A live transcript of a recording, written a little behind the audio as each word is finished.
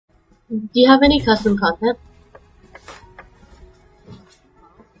Do you have any custom content?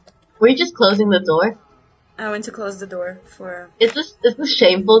 Were you just closing the door? I went to close the door for... Is this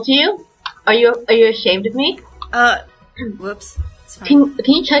shameful to you? Are you ashamed of me? Whoops. It's fine.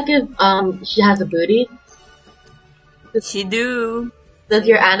 Can you check if she has a booty? She do. Does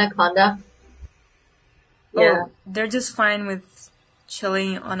your anaconda? Yeah. Oh, they're just fine with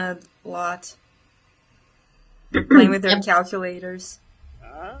chilling on a lot. They're playing with their calculators.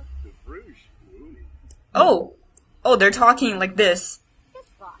 Oh! Oh, they're talking like this.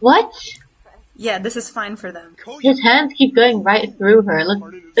 What? Yeah, this is fine for them. His hands keep going right through her.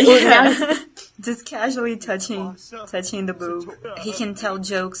 Look. Yeah. Just casually touching the boob. He can tell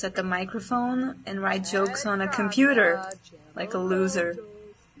jokes at the microphone and write jokes on a computer. Like a loser.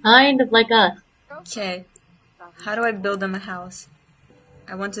 Kind of like us. Okay. How do I build them a house?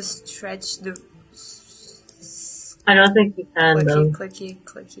 I want to stretch the... I don't think you can, though. Clicky.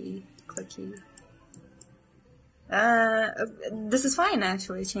 This is fine,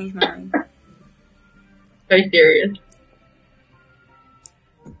 actually. Changed my mind. Are you serious?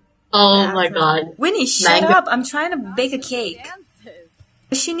 Oh my god. Winnie, shut up! I'm trying to bake a cake.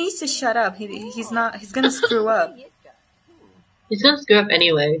 She needs to shut up. He's gonna screw up. He's gonna screw up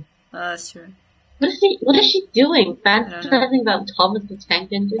anyway. That's true. What is she doing? Fantasizing about Thomas the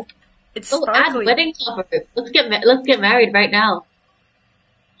Tank Engine? It's sparkly. Add wedding cover. Let's get married right now.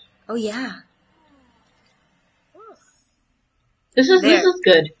 Oh yeah. This is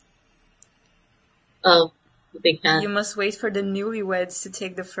good. Oh, they can't. You must wait for the newlyweds to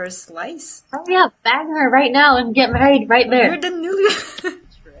take the first slice. Hurry up, bang her right now and get married right there. You're the newlywed.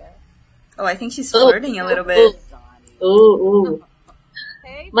 Oh, I think she's flirting a little bit. Ooh.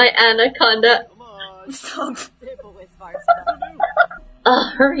 My anaconda. Stop.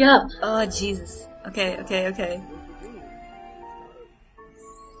 Hurry up. Oh, Jesus. Okay.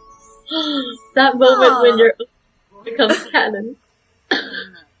 That moment when your becomes canon.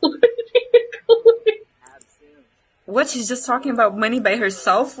 What? She's just talking about money by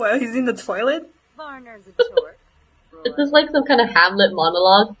herself while he's in the toilet? Is this like some kind of Hamlet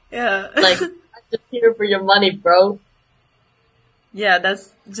monologue? Yeah. Like, I'm just here for your money, bro. Yeah,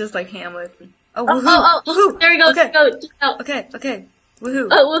 that's just like Hamlet. Oh, woohoo! There we go, okay. Go, just out. Okay, woohoo.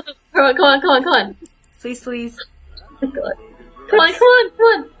 Oh, woohoo. Come on. Please. Oh my god. Come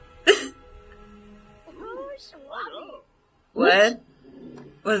on. What?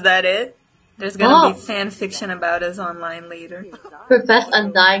 Was that it? There's gonna be fan fiction about us online later. Profess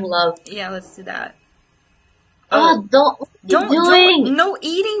undying love. Yeah, let's do that. Don't. No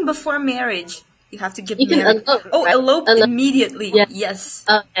eating before marriage. You have to get married. Elope immediately. Yeah. Yes.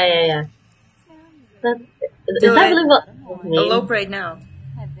 Oh, yeah. Is that really what? Elope right now.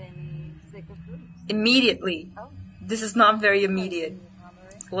 Immediately. This is not very immediate.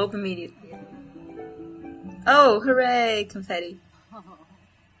 Elope immediately. Oh, hooray! Confetti.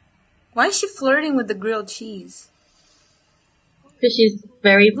 Why is she flirting with the grilled cheese? Because she's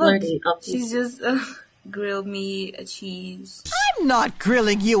very flirty. She's just grilled me a cheese. I'm not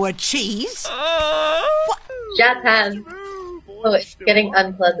grilling you a cheese. Jazz hands. Oh, it's getting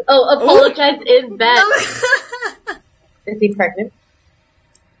unpleasant. Oh, apologize in bed. Is he pregnant?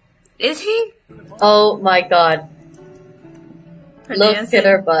 Is he? Oh my god. Look at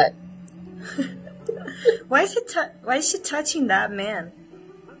her butt. Why is she touching that man?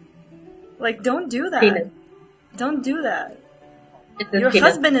 Like, don't do that. Penis. Don't do that. Your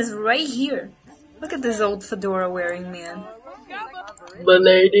husband is right here. Look at this old fedora wearing man.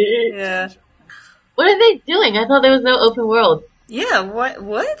 Milady. Yeah. What are they doing? I thought there was no open world. Yeah, what?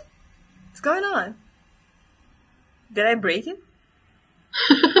 What's going on? Did I break it?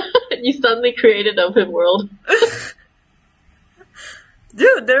 You suddenly created open world.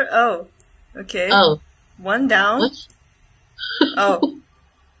 Dude, oh. Okay. Oh. One down. What? Oh.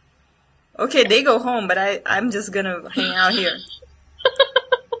 Okay, they go home, but I'm just gonna hang out here.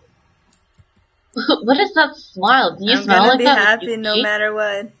 What is that smile? Do you smell like that? I'm gonna be happy no matter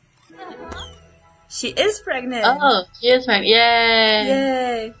what. She is pregnant. Oh, she is pregnant. Yay!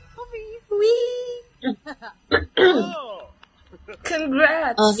 Yay! Wee!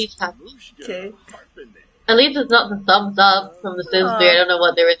 Congrats! Oh, he's happy. Okay. At least it's not the thumbs up from the Sims 3. I don't know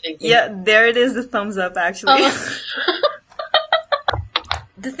what they were thinking. Yeah, there it is, the thumbs up, actually. Oh.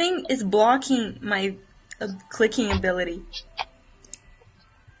 The thing is blocking my clicking ability.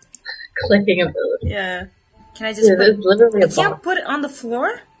 Clicking ability. Yeah. Can I just put it? Literally I can't put it on the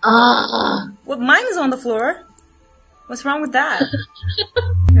floor? Ah. Well, mine is on the floor. What's wrong with that?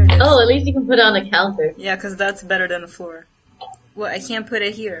 Oh, at least you can put it on the counter. Yeah, because that's better than the floor. Well, I can't put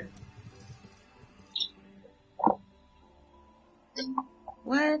it here.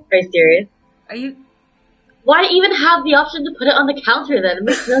 What? Are you serious? Are you... Why even have the option to put it on the counter then? It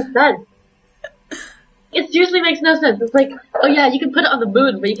makes no sense. It seriously makes no sense. It's like, oh yeah, you can put it on the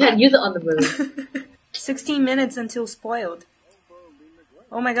moon, but you can't use it on the moon. 16 minutes until spoiled.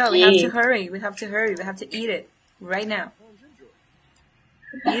 Oh my god, Jeez. we have to hurry. We have to hurry. We have to eat it right now.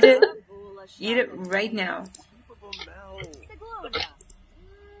 Eat it. Eat it right now.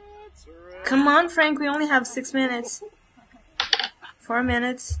 Come on, Frank. We only have 6 minutes. 4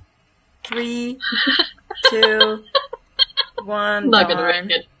 minutes. 3, 2, 1. I'm not gonna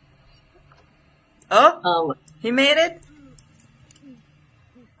make it. Oh, he made it.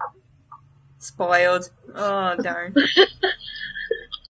 Spoiled. Oh, darn.